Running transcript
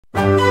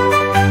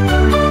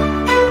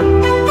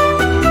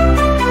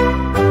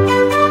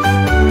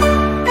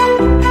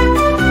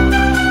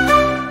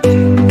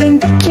In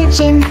the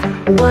kitchen,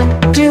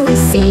 what do we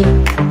see?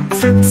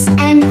 Fruits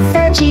and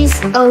veggies,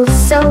 oh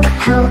so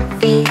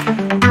healthy.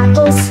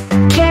 Apples,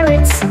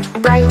 carrots,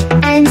 bright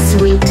and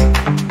sweet.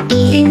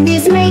 Eating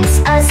these makes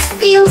us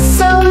feel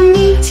so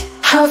neat.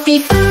 Healthy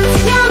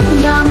foods, yum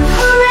yum,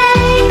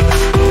 hooray!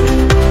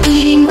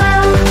 Eating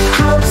well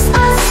helps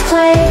us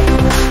play.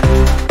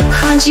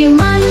 Crunchy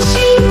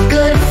munchy,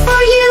 good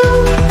for you.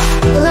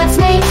 Let's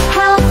make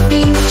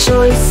healthy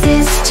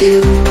choices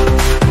too.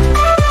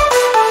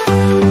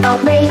 Oh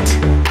wait,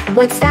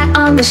 what's that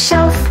on the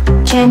shelf?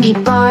 Candy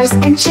bars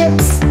and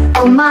chips,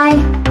 oh my,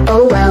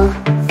 oh well.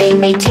 They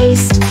may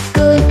taste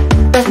good,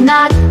 but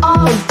not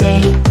all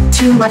day.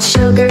 Too much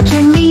sugar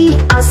can lead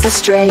us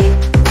astray.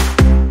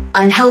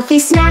 Unhealthy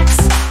snacks,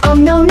 oh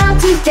no,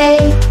 not today.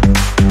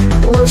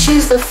 We'll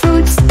choose the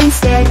fruits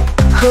instead,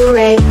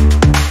 hooray.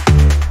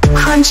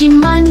 Crunchy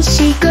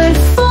munchy, good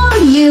for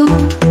you.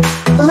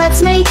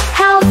 Let's make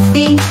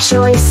healthy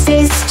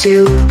choices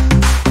too.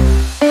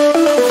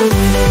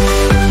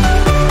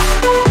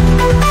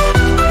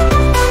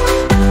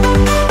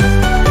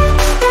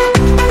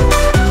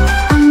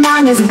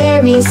 Bananas,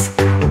 berries,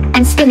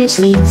 and spinach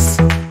leaves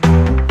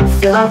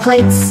fill our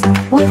plates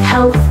with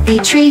healthy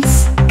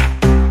treats.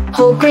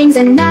 Whole grains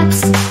and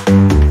nuts,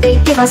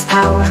 they give us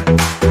power.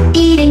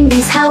 Eating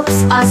these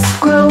helps us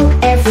grow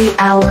every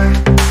hour.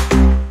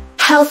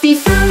 Healthy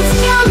foods,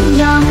 yum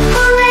yum,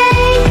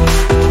 hooray!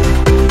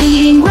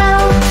 Eating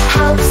well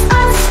helps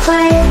us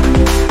play.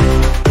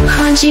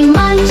 Crunchy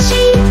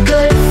munchy,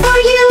 good for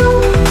you.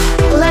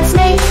 Let's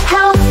make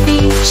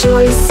healthy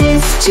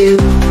choices too.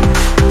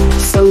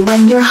 So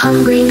when you're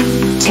hungry,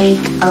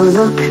 take a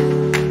look.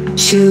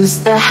 Choose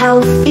the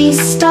healthy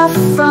stuff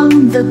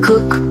from the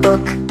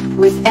cookbook.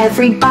 With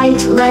every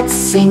bite, let's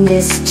sing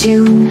this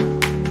tune.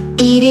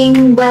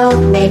 Eating well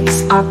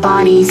makes our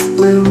bodies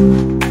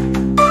bloom.